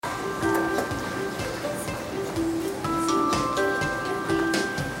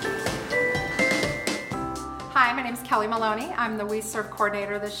my name is Kelly Maloney. I'm the We Serve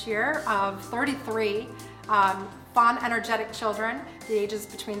coordinator this year of 33 fun, energetic children, the ages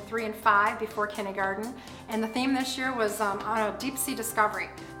between 3 and 5 before kindergarten. And the theme this year was on a deep sea discovery.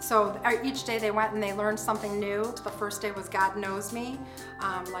 So each day they went and they learned something new. The first day was God Knows Me,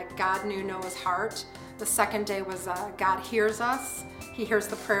 like God knew Noah's heart. The second day was God Hears Us. He hears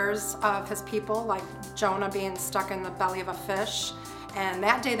the prayers of his people, like Jonah being stuck in the belly of a fish. And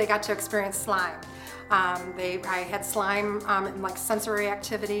that day they got to experience slime. I had slime in like sensory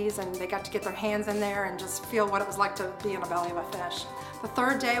activities, and they got to get their hands in there and just feel what it was like to be in the belly of a fish. The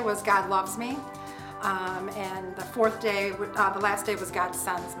third day was God Loves Me, and the fourth day, the last day was God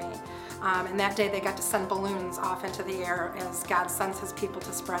Sends Me. And that day they got to send balloons off into the air as God sends his people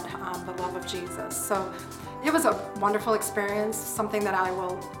to spread the love of Jesus. So it was a wonderful experience, something that I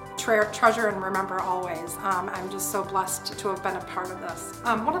will treasure and remember always. I'm just so blessed to have been a part of this.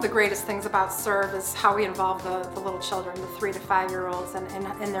 One of the greatest things about Serve is how we involve the little children, the 3 to 5 year olds,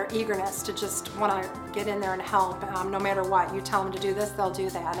 and their eagerness to just want to get in there and help. No matter what, you tell them to do this, they'll do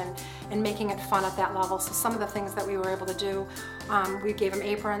that, and making it fun at that level. So some of the things that we were able to do, we gave them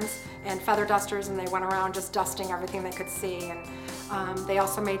aprons and feather dusters, and they went around just dusting everything they could see. And they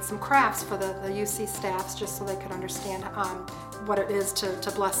also made some crafts for the UC staffs, just so they could understand what it is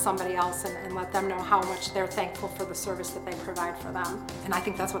to bless somebody else and let them know how much they're thankful for the service that they provide for them. And I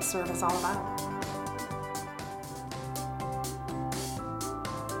think that's what Serve is all about.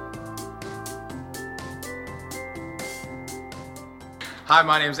 Hi,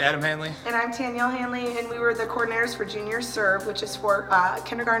 my name is Adam Hanley. And I'm Danielle Hanley, and we were the coordinators for Junior Serve, which is for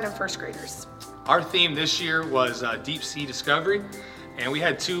kindergarten and first graders. Our theme this year was Deep Sea Discovery, and we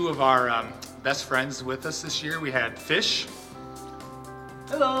had 2 of our best friends with us this year. We had Fish.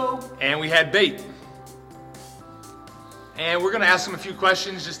 Hello. And we had Bait. And we're going to ask them a few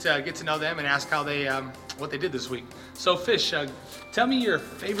questions just to get to know them and ask how they what they did this week. So Fish, tell me your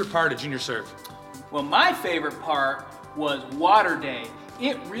favorite part of Junior Serve. Well, my favorite part was Water Day.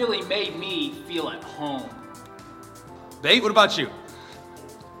 It really made me feel at home. Bait, what about you?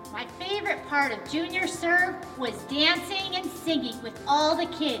 My favorite part of Junior Serve was dancing and singing with all the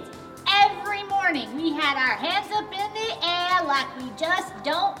kids. Every morning we had our hands up in the air like we just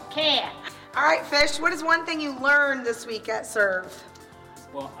don't care. All right, Fish, what is one thing you learned this week at Serve?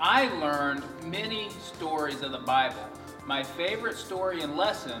 Well, I learned many stories of the Bible. My favorite story and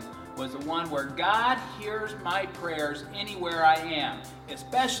lesson was the one where God hears my prayers anywhere I am,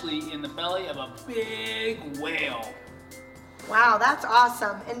 especially in the belly of a big whale. Wow, that's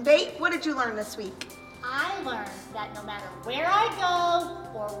awesome. And Bait, what did you learn this week? I learned that no matter where I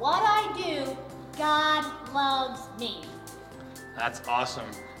go or what I do, God loves me. That's awesome.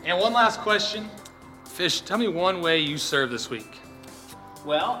 And one last question. Fish, tell me one way you served this week.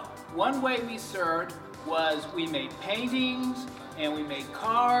 Well, one way we served was we made paintings, and we made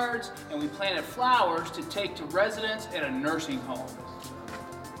cards, and we planted flowers to take to residents at a nursing home.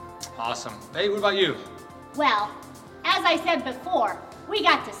 Awesome. Hey, what about you? Well, as I said before, we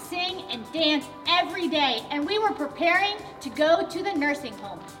got to sing and dance every day, and we were preparing to go to the nursing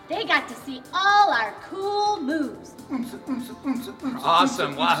home. They got to see all our cool moves.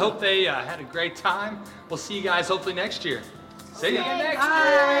 Awesome. Well, I hope they had a great time. We'll see you guys hopefully next year. See you next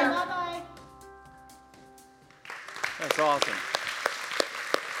year. Bye-bye. That's awesome.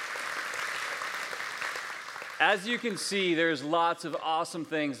 As you can see, there's lots of awesome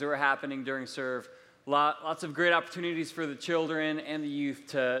things that were happening during Serve. Lots of great opportunities for the children and the youth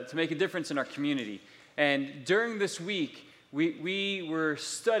to make a difference in our community. And during this week, we were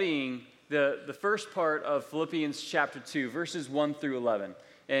studying the first part of Philippians chapter 2, verses 1 through 11.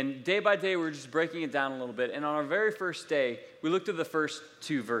 And day by day, we're just breaking it down a little bit. And on our very first day, we looked at the first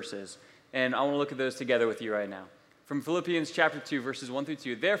 2 verses. And I want to look at those together with you right now. From Philippians chapter 2, verses 1 through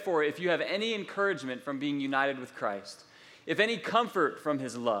 2. Therefore, if you have any encouragement from being united with Christ, if any comfort from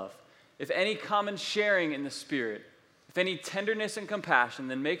his love, if any common sharing in the Spirit, if any tenderness and compassion,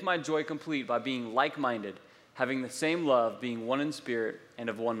 then make my joy complete by being like-minded, having the same love, being one in spirit and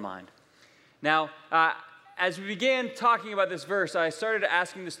of one mind. Now, as we began talking about this verse, I started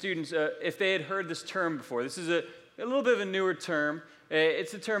asking the students if they had heard this term before. This is a little bit of a newer term.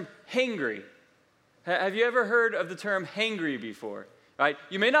 It's the term hangry. Have you ever heard of the term hangry before? Right?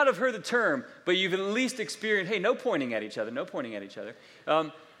 You may not have heard the term, but you've at least experienced, hey, no pointing at each other.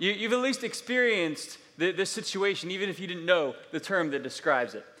 You've at least experienced this situation, even if you didn't know the term that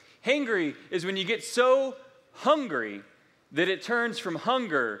describes it. Hangry is when you get so hungry that it turns from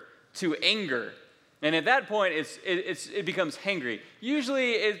hunger to anger. And at that point, it becomes hangry.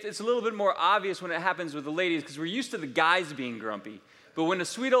 Usually, it's a little bit more obvious when it happens with the ladies because we're used to the guys being grumpy. But when a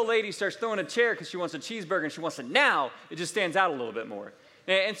sweet old lady starts throwing a chair because she wants a cheeseburger and she wants it now, it just stands out a little bit more.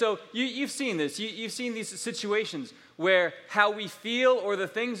 And so you've seen this. You've seen these situations where how we feel or the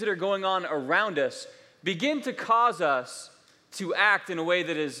things that are going on around us begin to cause us to act in a way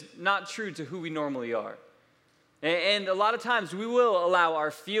that is not true to who we normally are. And a lot of times we will allow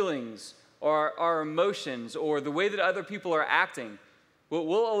our feelings or our emotions or the way that other people are acting,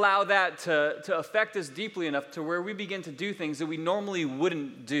 we'll allow that to affect us deeply enough to where we begin to do things that we normally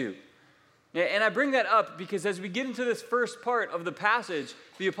wouldn't do. And I bring that up because as we get into this first part of the passage,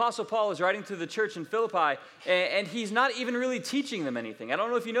 the Apostle Paul is writing to the church in Philippi, and he's not even really teaching them anything. I don't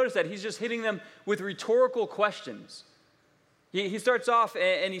know if you noticed that. He's just hitting them with rhetorical questions. He starts off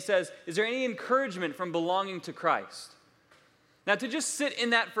and he says, is there any encouragement from belonging to Christ? Now, to just sit in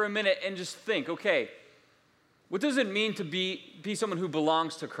that for a minute and just think, okay, what does it mean to be someone who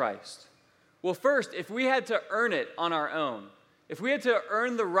belongs to Christ? Well, first, if we had to earn it on our own, if we had to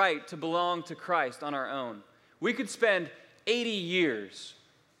earn the right to belong to Christ on our own, we could spend 80 years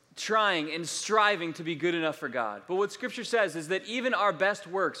trying and striving to be good enough for God. But what Scripture says is that even our best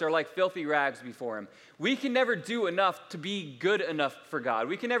works are like filthy rags before Him. We can never do enough to be good enough for God.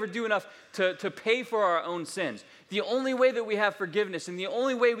 We can never do enough to pay for our own sins. The only way that we have forgiveness and the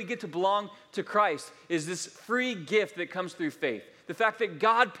only way we get to belong to Christ is this free gift that comes through faith. The fact that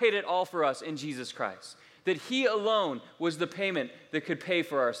God paid it all for us in Jesus Christ. That He alone was the payment that could pay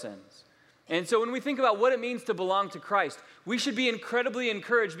for our sins. And so when we think about what it means to belong to Christ, we should be incredibly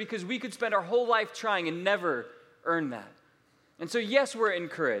encouraged because we could spend our whole life trying and never earn that. And so yes, we're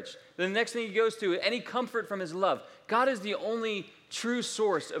encouraged. The next thing he goes to, any comfort from His love. God is the only true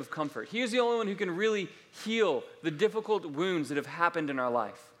source of comfort. He is the only one who can really heal the difficult wounds that have happened in our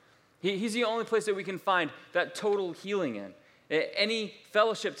life. He's the only place that we can find that total healing in. Any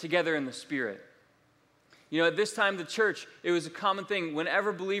fellowship together in the Spirit. You know, at this time, the church, it was a common thing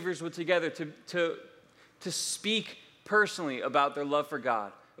whenever believers were together to speak personally about their love for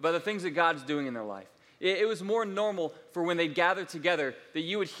God, about the things that God's doing in their life. It was more normal for when they gathered together that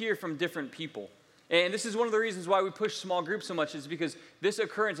you would hear from different people. And this is one of the reasons why we push small groups so much, is because this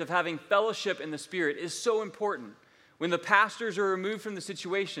occurrence of having fellowship in the Spirit is so important. When the pastors are removed from the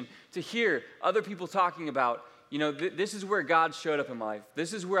situation, to hear other people talking about, you know, this is where God showed up in my life.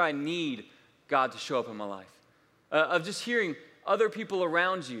 This is where I need God to show up in my life. Of just hearing other people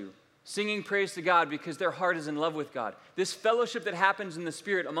around you singing praise to God because their heart is in love with God. This fellowship that happens in the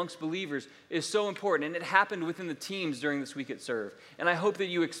Spirit amongst believers is so important, and it happened within the teams during this week at Serve. And I hope that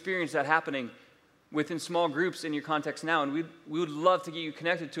you experience that happening within small groups in your context now, and we would love to get you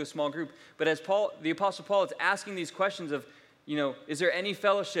connected to a small group. But as the Apostle Paul is asking these questions of, you know, is there any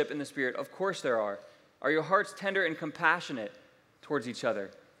fellowship in the Spirit? Of course there are. Are your hearts tender and compassionate towards each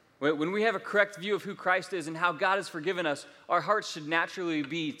other? When we have a correct view of who Christ is and how God has forgiven us, our hearts should naturally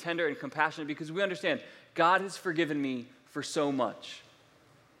be tender and compassionate because we understand God has forgiven me for so much.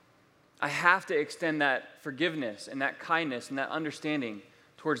 I have to extend that forgiveness and that kindness and that understanding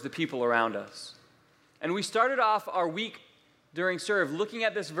towards the people around us. And we started off our week during Serve looking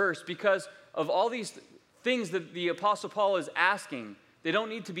at this verse because of all these things that the Apostle Paul is asking. They don't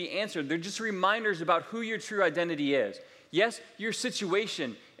need to be answered. They're just reminders about who your true identity is. Yes, your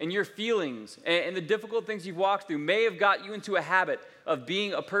situation and your feelings and the difficult things you've walked through may have got you into a habit of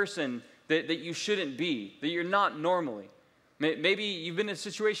being a person that you shouldn't be, that you're not normally. Maybe you've been in a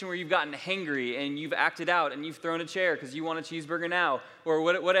situation where you've gotten hangry and you've acted out and you've thrown a chair because you want a cheeseburger now, or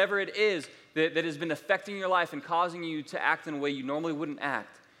whatever it is that has been affecting your life and causing you to act in a way you normally wouldn't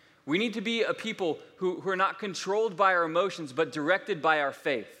act. We need to be a people who are not controlled by our emotions, but directed by our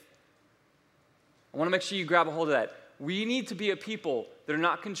faith. I want to make sure you grab a hold of that. We need to be a people that are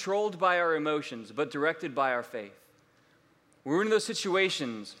not controlled by our emotions, but directed by our faith. We're in those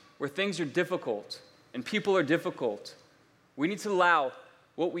situations where things are difficult and people are difficult. We need to allow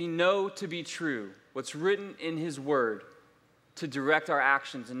what we know to be true, what's written in His Word, to direct our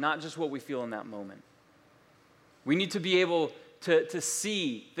actions and not just what we feel in that moment. We need to be able to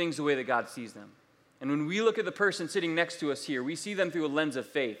see things the way that God sees them. And when we look at the person sitting next to us here, we see them through a lens of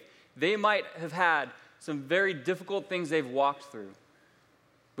faith. They might have had some very difficult things they've walked through.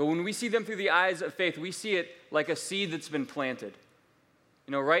 But when we see them through the eyes of faith, we see it like a seed that's been planted.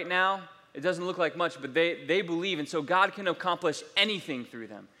 You know, right now, it doesn't look like much, but they believe, and so God can accomplish anything through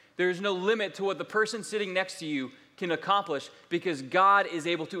them. There is no limit to what the person sitting next to you can accomplish because God is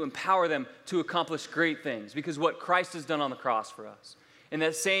able to empower them to accomplish great things because what Christ has done on the cross for us. And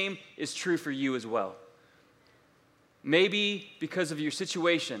that same is true for you as well. Maybe because of your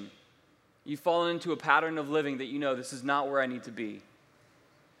situation, you've fallen into a pattern of living that you know this is not where I need to be.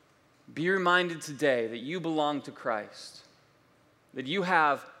 Be reminded today that you belong to Christ. that you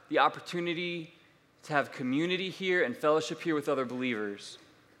have the opportunity to have community here and fellowship here with other believers.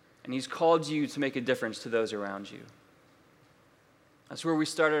 And he's called you to make a difference to those around you. That's where we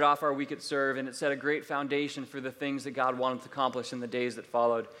started off our week at Serve, and it set a great foundation for the things that God wanted to accomplish in the days that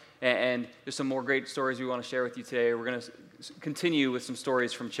followed. And there's some more great stories we want to share with you today. We're going to continue with some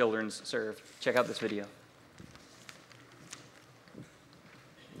stories from Children's Serve. Check out this video.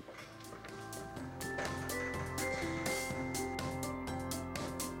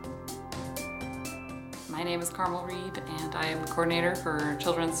 My name is Carmel Reed, and I am the coordinator for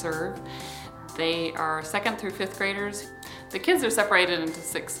Children's Serve. They are 2nd through 5th graders. The kids are separated into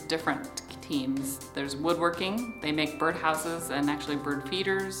 6 different teams. There's woodworking. They make birdhouses and actually bird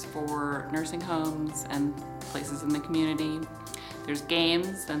feeders for nursing homes and places in the community. There's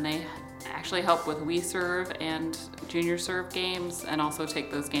games, and they actually help with We Serve and Junior Serve games, and also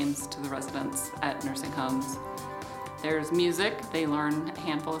take those games to the residents at nursing homes. There's music. They learn a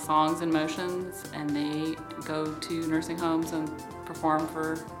handful of songs and motions, and they go to nursing homes and perform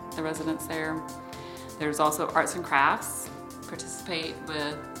for the residents there. There's also arts and crafts. Participate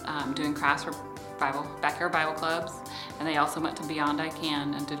with doing crafts for backyard Bible clubs, and they also went to Beyond I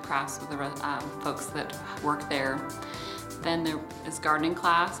Can and did crafts with the folks that work there. Then there is gardening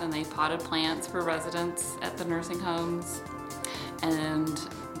class, and they potted plants for residents at the nursing homes. And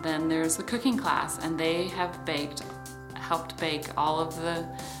then there's the cooking class, and they have helped bake all of the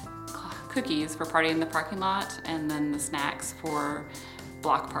cookies for Party in the Parking Lot, and then the snacks for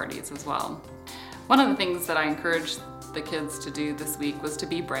block parties as well. One of the things that I encouraged the kids to do this week was to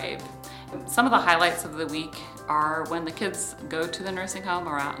be brave. Some of the highlights of the week are when the kids go to the nursing home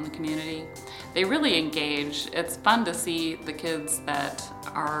or out in the community. They really engage. It's fun to see the kids that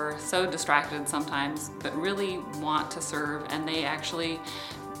are so distracted sometimes, but really want to serve, and they actually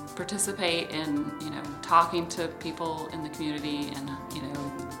participate in, talking to people in the community, and,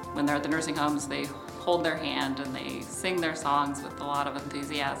 when they're at the nursing homes, they hold their hand and they sing their songs with a lot of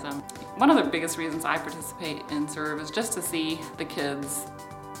enthusiasm. One of the biggest reasons I participate in Serve is just to see the kids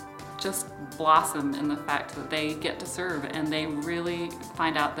just blossom in the fact that they get to serve, and they really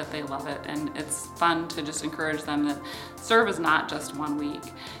find out that they love it. And it's fun to just encourage them that Serve is not just one week,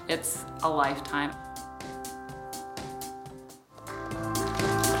 it's a lifetime.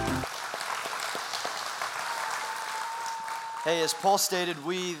 Hey, as Paul stated,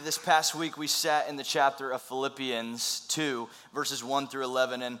 this past week, we sat in the chapter of Philippians 2, verses 1 through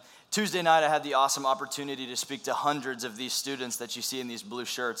 11. And Tuesday night, I had the awesome opportunity to speak to hundreds of these students that you see in these blue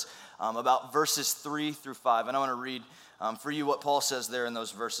shirts about verses 3 through 5. And I want to read for you what Paul says there in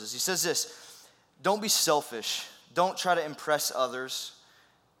those verses. He says this: "Don't be selfish. Don't try to impress others.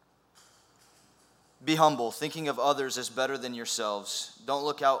 Be humble, thinking of others as better than yourselves. Don't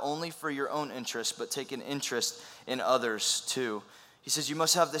look out only for your own interest, but take an interest in others too." He says you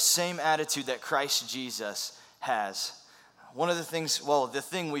must have the same attitude that Christ Jesus has. One of the things, the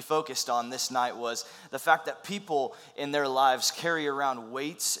thing we focused on this night was the fact that people in their lives carry around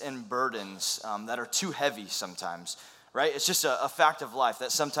weights and burdens that are too heavy sometimes, right? It's just a fact of life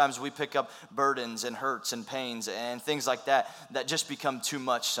that sometimes we pick up burdens and hurts and pains and things like that just become too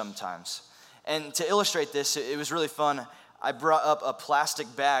much sometimes. And to illustrate this, it was really fun. I brought up a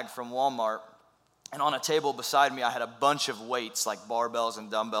plastic bag from Walmart, and on a table beside me, I had a bunch of weights like barbells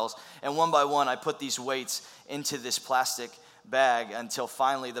and dumbbells. And one by one, I put these weights into this plastic bag until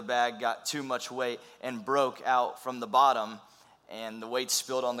finally the bag got too much weight and broke out from the bottom, and the weights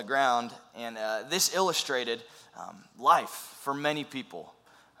spilled on the ground. And this illustrated life for many people.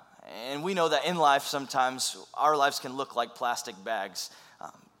 And we know that in life, sometimes our lives can look like plastic bags.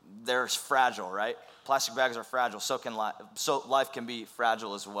 They're fragile, right? Plastic bags are fragile, so life can be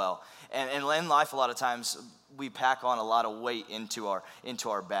fragile as well. And in life, a lot of times, we pack on a lot of weight into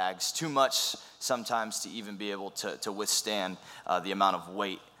our bags, too much sometimes to even be able to withstand the amount of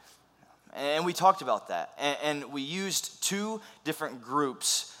weight. And we talked about that, and we used 2 different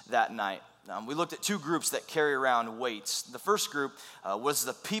groups that night. We looked at 2 groups that carry around weights. The first group was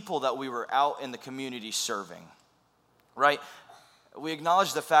the people that we were out in the community serving, right? We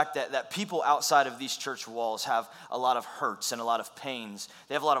acknowledge the fact that people outside of these church walls have a lot of hurts and a lot of pains.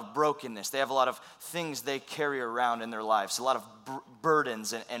 They have a lot of brokenness. They have a lot of things they carry around in their lives, a lot of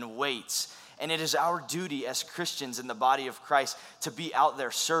burdens and weights. And it is our duty as Christians in the body of Christ to be out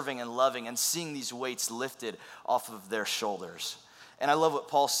there serving and loving and seeing these weights lifted off of their shoulders. And I love what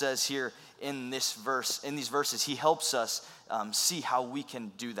Paul says here in these verses. He helps us see how we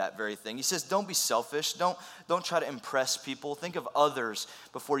can do that very thing. He says, don't be selfish. Don't try to impress people. Think of others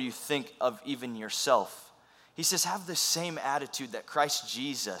before you think of even yourself. He says, have the same attitude that Christ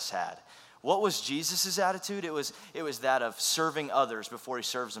Jesus had. What was Jesus' attitude? It was that of serving others before he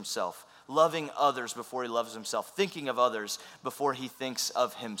serves himself, loving others before he loves himself, thinking of others before he thinks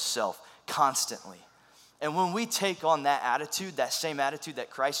of himself constantly. And when we take on that attitude, that same attitude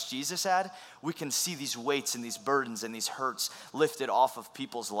that Christ Jesus had, we can see these weights and these burdens and these hurts lifted off of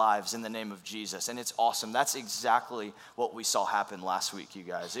people's lives in the name of Jesus. And it's awesome. That's exactly what we saw happen last week, you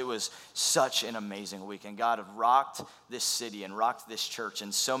guys. It was such an amazing week. And God rocked this city and rocked this church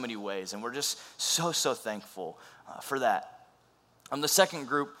in so many ways. And we're just so thankful for that. The second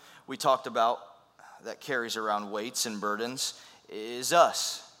group we talked about that carries around weights and burdens is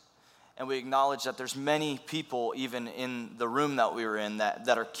us. And we acknowledge that there's many people, even in the room that we were in, that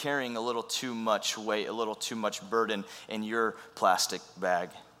are carrying a little too much weight, a little too much burden in your plastic bag.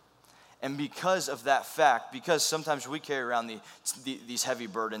 And because of that fact, because sometimes we carry around these heavy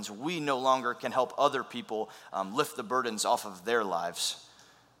burdens, we no longer can help other people lift the burdens off of their lives.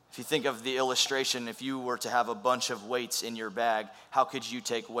 If you think of the illustration, if you were to have a bunch of weights in your bag, how could you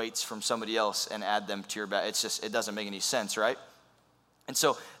take weights from somebody else and add them to your bag? It doesn't make any sense, right? And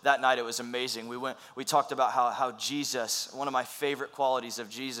so that night it was amazing. We talked about how Jesus, one of my favorite qualities of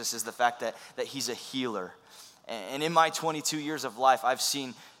Jesus is the fact that he's a healer. And in my 22 years of life, I've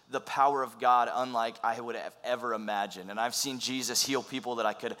seen the power of God unlike I would have ever imagined. And I've seen Jesus heal people that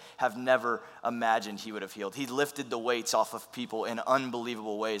I could have never imagined he would have healed. He lifted the weights off of people in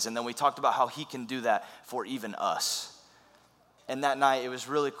unbelievable ways. And then we talked about how he can do that for even us. And that night it was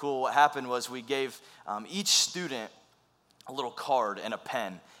really cool. What happened was we gave each student a little card and a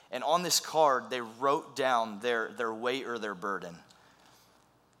pen. And on this card, they wrote down their weight or their burden.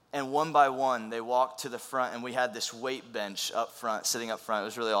 And one by one, they walked to the front, and we had this weight bench up front, sitting up front. It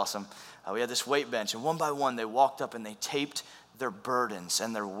was really awesome. We had this weight bench, and one by one, they walked up and they taped their burdens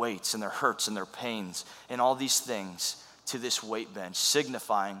and their weights and their hurts and their pains and all these things to this weight bench,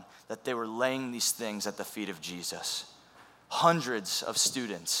 signifying that they were laying these things at the feet of Jesus. Hundreds of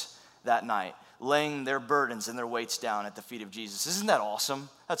students that night laying their burdens and their weights down at the feet of Jesus. Isn't that awesome?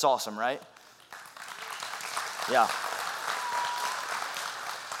 That's awesome, right? Yeah.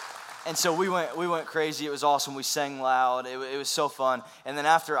 And so we went crazy. It was awesome. We sang loud. It was so fun. And then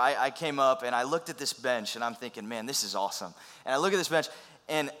after I came up and I looked at this bench and I'm thinking, man, this is awesome. And I look at this bench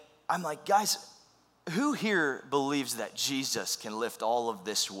and I'm like, guys, who here believes that Jesus can lift all of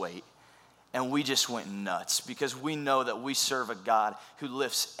this weight? And we just went nuts because we know that we serve a God who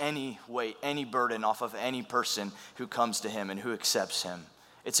lifts any weight, any burden off of any person who comes to him and who accepts him.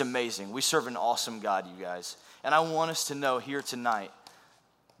 It's amazing. We serve an awesome God, you guys. And I want us to know here tonight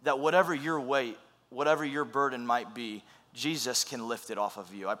that whatever your weight, whatever your burden might be, Jesus can lift it off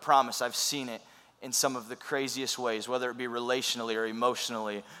of you. I promise I've seen it in some of the craziest ways, whether it be relationally or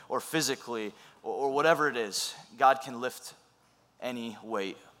emotionally or physically or whatever it is. God can lift any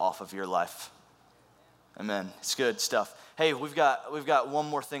weight off of your life. Amen. It's good stuff. Hey, we've got one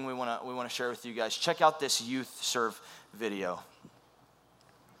more thing we want to share with you guys. Check out this Youth Serve video.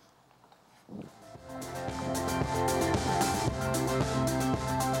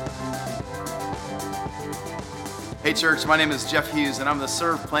 Hey church, my name is Jeff Hughes and I'm the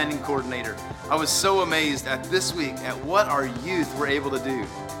Serve Planning Coordinator. I was so amazed at this week at what our youth were able to do.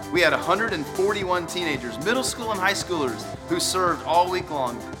 We had 141 teenagers, middle school and high schoolers, who served all week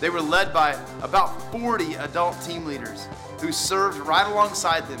long. They were led by about 40 adult team leaders who served right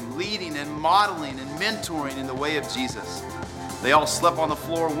alongside them, leading and modeling and mentoring in the way of Jesus. They all slept on the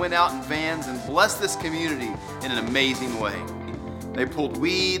floor, went out in vans, and blessed this community in an amazing way. They pulled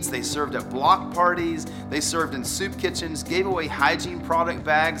weeds, they served at block parties, they served in soup kitchens, gave away hygiene product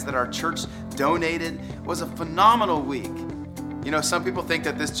bags that our church donated. It was a phenomenal week. You know, some people think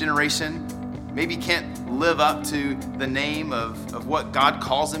that this generation maybe can't live up to the name of what God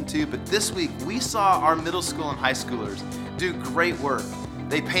calls them to, but this week we saw our middle school and high schoolers do great work.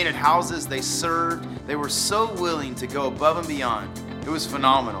 They painted houses, they served, they were so willing to go above and beyond. It was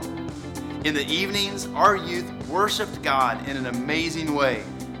phenomenal. In the evenings, our youth worshiped God in an amazing way.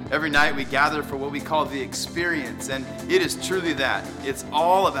 Every night we gather for what we call the experience, and it is truly that. It's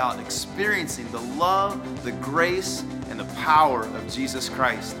all about experiencing the love, the grace, and the power of Jesus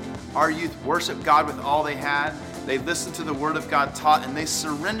Christ. Our youth worshiped God with all they had. They listened to the Word of God taught, and they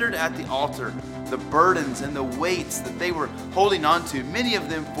surrendered at the altar the burdens and the weights that they were holding on to, many of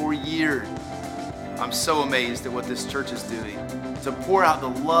them for years. I'm so amazed at what this church is doing to pour out the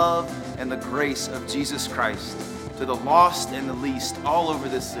love and the grace of Jesus Christ to the lost and the least all over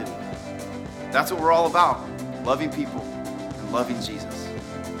this city. That's what we're all about, loving people and loving Jesus.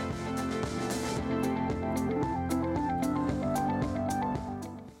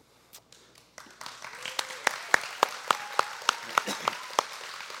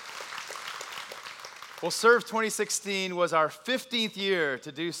 Well, Serve 2016 was our 15th year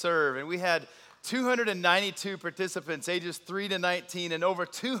to do Serve, and we had 292 participants, ages 3 to 19, and over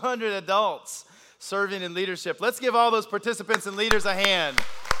 200 adults serving in leadership. Let's give all those participants and leaders a hand.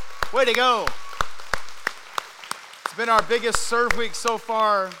 Way to go. It's been our biggest Serve week so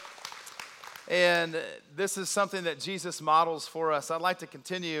far, and this is something that Jesus models for us. I'd like to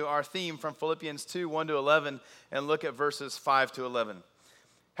continue our theme from Philippians 2, 1 to 11, and look at verses 5 to 11.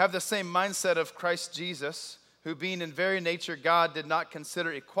 Have the same mindset of Christ Jesus, who being in very nature God did not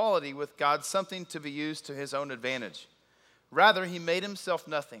consider equality with God something to be used to his own advantage. Rather, he made himself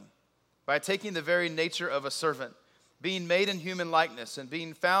nothing by taking the very nature of a servant. Being made in human likeness and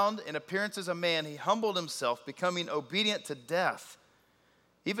being found in appearance as a man, he humbled himself, becoming obedient to death,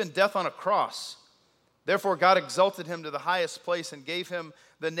 even death on a cross. Therefore, God exalted him to the highest place and gave him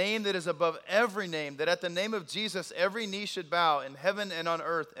the name that is above every name, that at the name of Jesus every knee should bow in heaven and on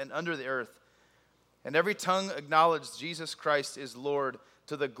earth and under the earth, and every tongue acknowledge Jesus Christ is Lord,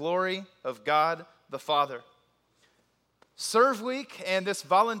 to the glory of God the Father. Serve Week and this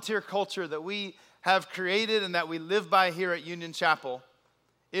volunteer culture that we have created and that we live by here at Union Chapel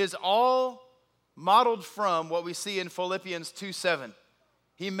is all modeled from what we see in Philippians 2:7.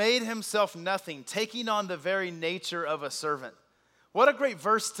 He made himself nothing, taking on the very nature of a servant. What a great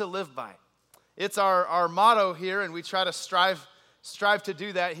verse to live by. It's our motto here, and we try to strive to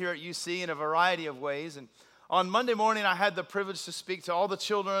do that here at UC in a variety of ways. And on Monday morning, I had the privilege to speak to all the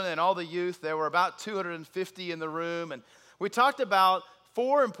children and all the youth. There were about 250 in the room, and we talked about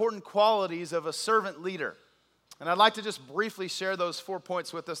 4 important qualities of a servant leader. And I'd like to just briefly share those 4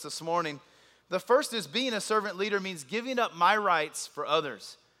 points with us this morning. The first is being a servant leader means giving up my rights for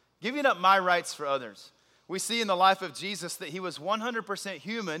others. Giving up my rights for others. We see in the life of Jesus that he was 100%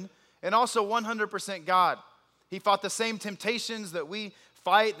 human and also 100% God. He fought the same temptations that we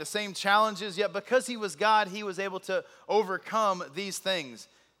fight, the same challenges, yet because he was God, he was able to overcome these things.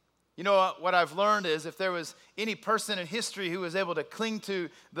 You know what I've learned is if there was any person in history who was able to cling to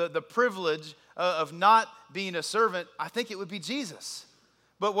the privilege of not being a servant, I think it would be Jesus.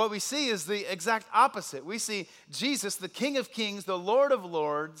 But what we see is the exact opposite. We see Jesus, the King of Kings, the Lord of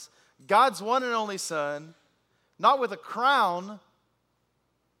Lords, God's one and only Son, not with a crown,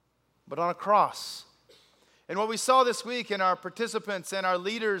 but on a cross. And what we saw this week in our participants and our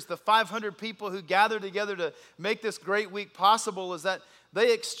leaders, the 500 people who gathered together to make this great week possible, is that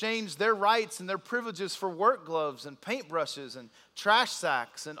they exchanged their rights and their privileges for work gloves and paintbrushes and trash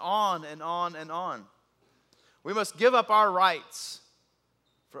sacks and on and on and on. We must give up our rights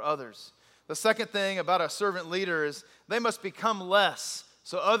for others. The second thing about a servant leader is they must become less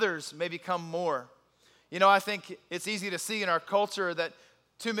so others may become more. You know, I think it's easy to see in our culture that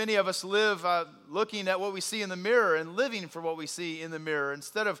too many of us live looking at what we see in the mirror and living for what we see in the mirror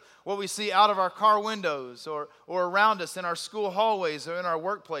instead of what we see out of our car windows or around us in our school hallways or in our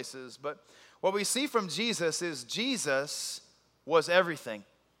workplaces. But what we see from Jesus is Jesus was everything,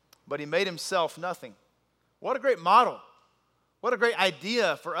 but he made himself nothing. What a great model. What a great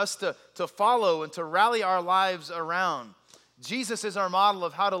idea for us to follow and to rally our lives around. Jesus is our model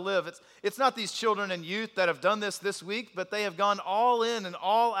of how to live. It's not these children and youth that have done this week, but they have gone all in and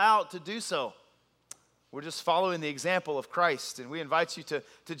all out to do so. We're just following the example of Christ, and we invite you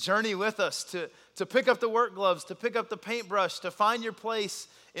to journey with us, to pick up the work gloves, to pick up the paintbrush, to find your place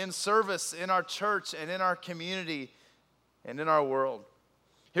in service in our church and in our community and in our world.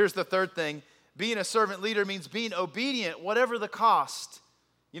 Here's the third thing. Being a servant leader means being obedient, whatever the cost.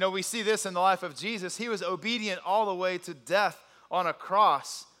 You know, we see this in the life of Jesus. He was obedient all the way to death on a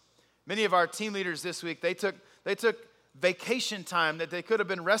cross. Many of our team leaders this week, they took vacation time that they could have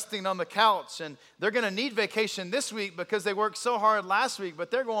been resting on the couch, and they're going to need vacation this week because they worked so hard last week, but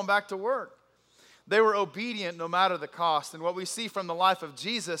they're going back to work. They were obedient no matter the cost. And what we see from the life of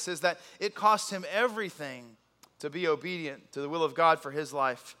Jesus is that it cost him everything to be obedient to the will of God for his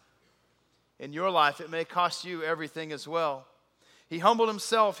life. In your life, it may cost you everything as well. He humbled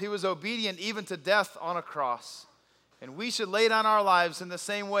himself. He was obedient even to death on a cross. And we should lay down our lives in the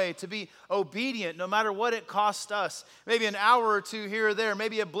same way, to be obedient no matter what it costs us. Maybe an hour or two here or there,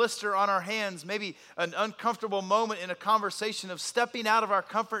 maybe a blister on our hands, maybe an uncomfortable moment in a conversation of stepping out of our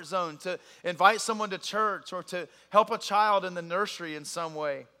comfort zone to invite someone to church or to help a child in the nursery in some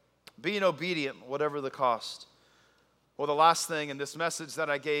way. Being obedient, whatever the cost. Well, the last thing in this message that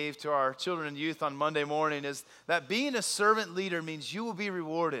I gave to our children and youth on Monday morning is that being a servant leader means you will be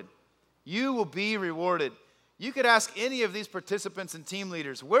rewarded. You will be rewarded. You could ask any of these participants and team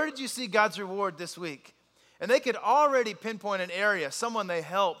leaders, where did you see God's reward this week? And they could already pinpoint an area, someone they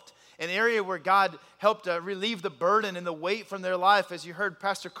helped, an area where God helped relieve the burden and the weight from their life, as you heard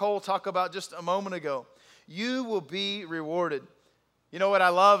Pastor Cole talk about just a moment ago, you will be rewarded. You know what I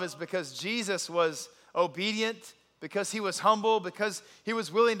love is because Jesus was obedient, because he was humble, because he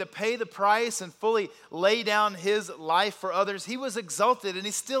was willing to pay the price and fully lay down his life for others, he was exalted, and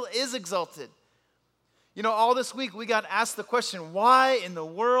he still is exalted. You know, all this week we got asked the question, why in the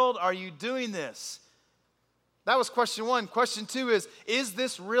world are you doing this? That was question one. Question two is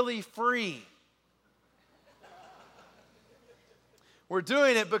this really free? We're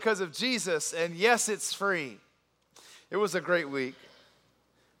doing it because of Jesus, and yes, it's free. It was a great week.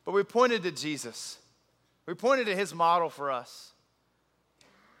 But we pointed to Jesus. We pointed to his model for us.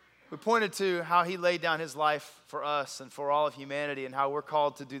 We pointed to how he laid down his life for us and for all of humanity, and how we're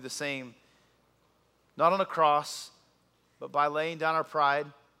called to do the same. Not on a cross, but by laying down our pride,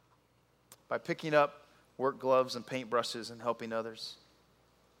 by picking up work gloves and paintbrushes and helping others.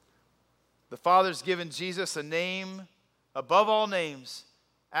 The Father's given Jesus a name above all names,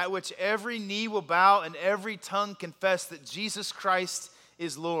 at which every knee will bow and every tongue confess that Jesus Christ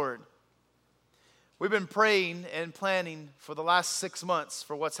is Lord. We've been praying and planning for the last 6 months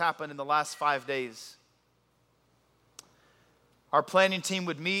for what's happened in the last 5 days. Our planning team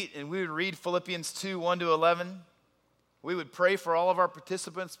would meet and we would read Philippians 2, 1 to 11. We would pray for all of our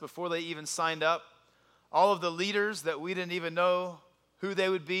participants before they even signed up. All of the leaders that we didn't even know who they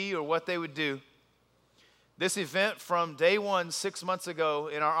would be or what they would do. This event from day one, 6 months ago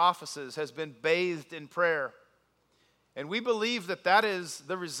in our offices has been bathed in prayer. And we believe that that is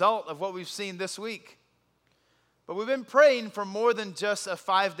the result of what we've seen this week. But we've been praying for more than just a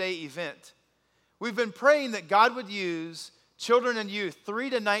 5-day event. We've been praying that God would use children and youth 3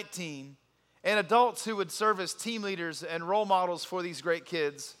 to 19 and adults who would serve as team leaders and role models for these great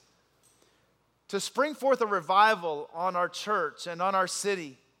kids to spring forth a revival on our church and on our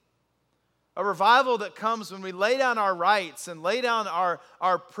city. A revival that comes when we lay down our rights and lay down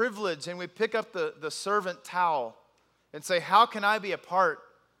our privilege and we pick up the servant towel and say, how can I be a part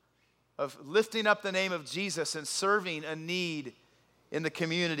of lifting up the name of Jesus and serving a need in the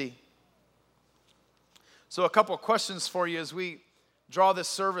community? So a couple of questions for you as we draw this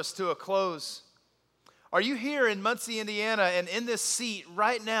service to a close. Are you here in Muncie, Indiana, and in this seat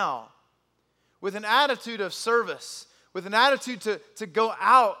right now with an attitude of service, with an attitude to go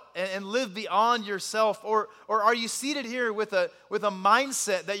out and live beyond yourself? Or are you seated here with a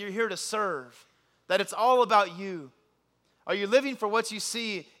mindset that you're here to serve, that it's all about you? Are you living for what you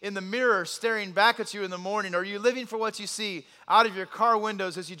see in the mirror staring back at you in the morning? Or are you living for what you see out of your car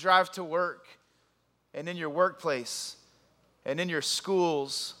windows as you drive to work and in your workplace and in your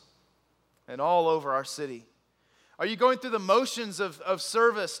schools and all over our city? Are you going through the motions of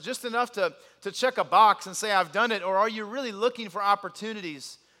service just enough to check a box and say, I've done it? Or are you really looking for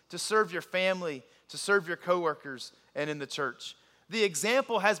opportunities to serve your family, to serve your coworkers, and in the church? The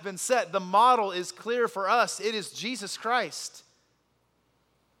example has been set. The model is clear for us. It is Jesus Christ.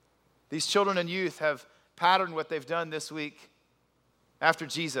 These children and youth have patterned what they've done this week after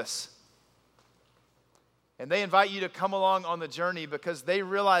Jesus. And they invite you to come along on the journey because they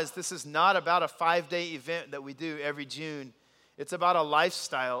realize this is not about a 5-day event that we do every June. It's about a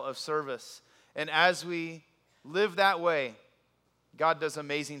lifestyle of service. And as we live that way, God does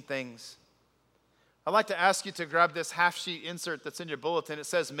amazing things. I'd like to ask you to grab this half-sheet insert that's in your bulletin. It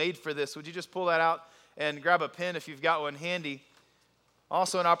says made for this. Would you just pull that out and grab a pen if you've got one handy?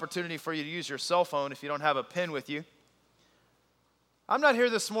 Also an opportunity for you to use your cell phone if you don't have a pen with you. I'm not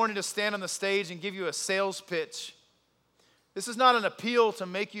here this morning to stand on the stage and give you a sales pitch. This is not an appeal to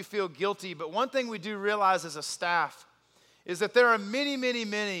make you feel guilty, but one thing we do realize as a staff is that there are many, many,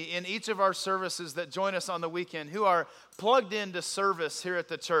 many in each of our services that join us on the weekend who are plugged into service here at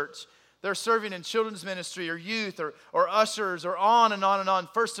the church. They're serving in children's ministry or youth or ushers or on and on and on.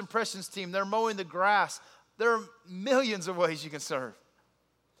 First Impressions team, they're mowing the grass. There are millions of ways you can serve.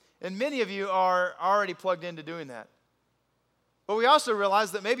 And many of you are already plugged into doing that. But we also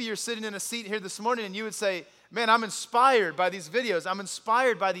realize that maybe you're sitting in a seat here this morning and you would say, man, I'm inspired by these videos. I'm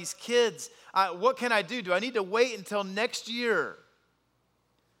inspired by these kids. What can I do? Do I need to wait until next year?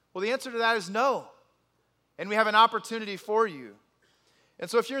 Well, the answer to that is no. And we have an opportunity for you. And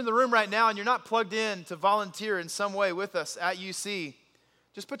so if you're in the room right now and you're not plugged in to volunteer in some way with us at UC,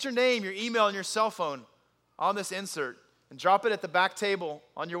 just put your name, your email, and your cell phone on this insert and drop it at the back table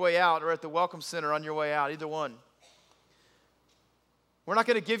on your way out or at the Welcome Center on your way out, either one. We're not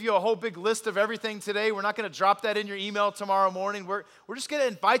going to give you a whole big list of everything today. We're not going to drop that in your email tomorrow morning. We're just going to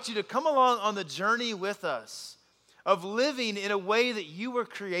invite you to come along on the journey with us of living in a way that you were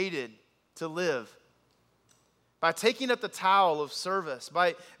created to live. by taking up the towel of service,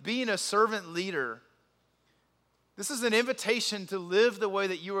 by being a servant leader. This is an invitation to live the way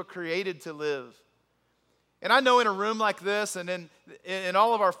that you were created to live. And I know in a room like this and in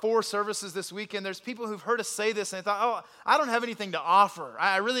all of our 4 services this weekend, there's people who've heard us say this and they thought, oh, I don't have anything to offer.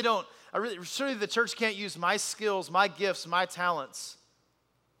 I really don't. Surely the church can't use my skills, my gifts, my talents.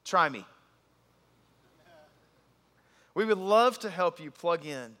 Try me. We would love to help you plug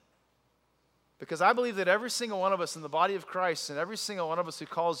in, because I believe that every single one of us in the body of Christ and every single one of us who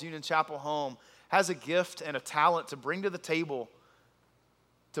calls Union Chapel home has a gift and a talent to bring to the table,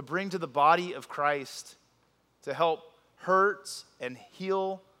 to bring to the body of Christ, to help hurts and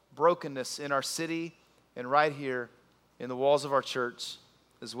heal brokenness in our city and right here in the walls of our church,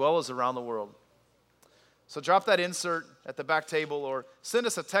 as well as around the world. So drop that insert at the back table or send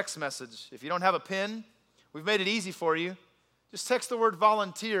us a text message. If you don't have a pen, we've made it easy for you. Just text the word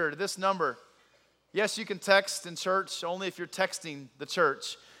volunteer to this number. Yes, you can text in church, only if you're texting the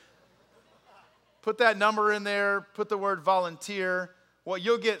church. Put that number in there, put the word volunteer. What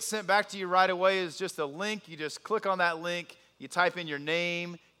you'll get sent back to you right away is just a link. You just click on that link, you type in your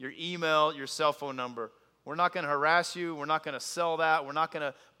name, your email, your cell phone number. We're not going to harass you. We're not going to sell that. We're not going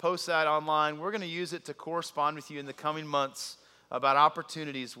to post that online. We're going to use it to correspond with you in the coming months about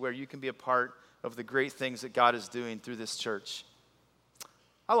opportunities where you can be a part of the great things that God is doing through this church.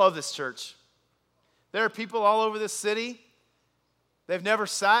 I love this church. There are people all over this city. They've never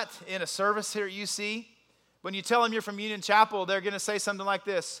sat in a service here at UC. When you tell them you're from Union Chapel, they're going to say something like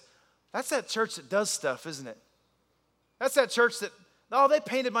this: that's that church that does stuff, isn't it? That's that church that, oh, they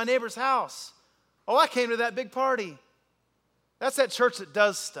painted my neighbor's house. Oh, I came to that big party. That's that church that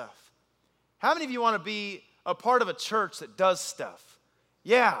does stuff. How many of you want to be a part of a church that does stuff?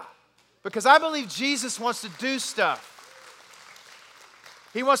 Yeah, because I believe Jesus wants to do stuff.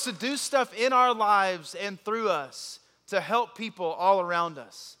 He wants to do stuff in our lives and through us to help people all around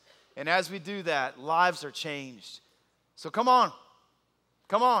us. And as we do that, lives are changed. So come on.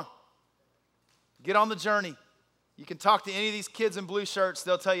 Come on. Get on the journey. You can talk to any of these kids in blue shirts.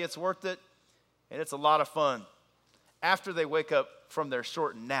 They'll tell you it's worth it. And it's a lot of fun after they wake up from their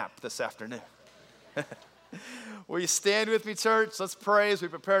short nap this afternoon. Will you stand with me, church? Let's pray as we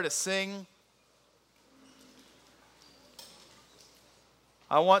prepare to sing.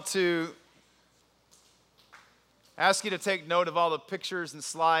 I want to ask you to take note of all the pictures and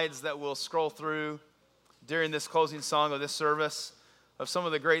slides that we'll scroll through during this closing song of this service, of some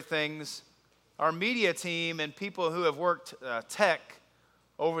of the great things. Our media team and people who have worked tech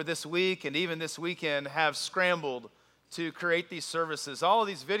over this week and even this weekend have scrambled to create these services. All of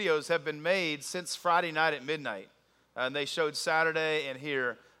these videos have been made since Friday night at midnight, and they showed Saturday and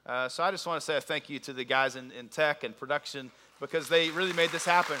here. So I just want to say a thank you to the guys in tech and production, because they really made this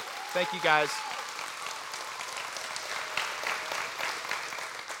happen. Thank you, guys.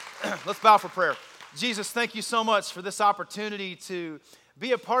 Let's bow for prayer. Jesus, thank you so much for this opportunity to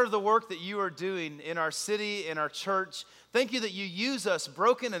be a part of the work that you are doing in our city, in our church. Thank you that you use us,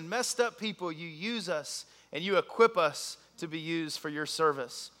 broken and messed up people. You use us and you equip us to be used for your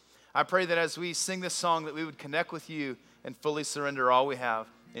service. I pray that as we sing this song that we would connect with you and fully surrender all we have.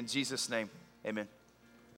 In Jesus' name, amen.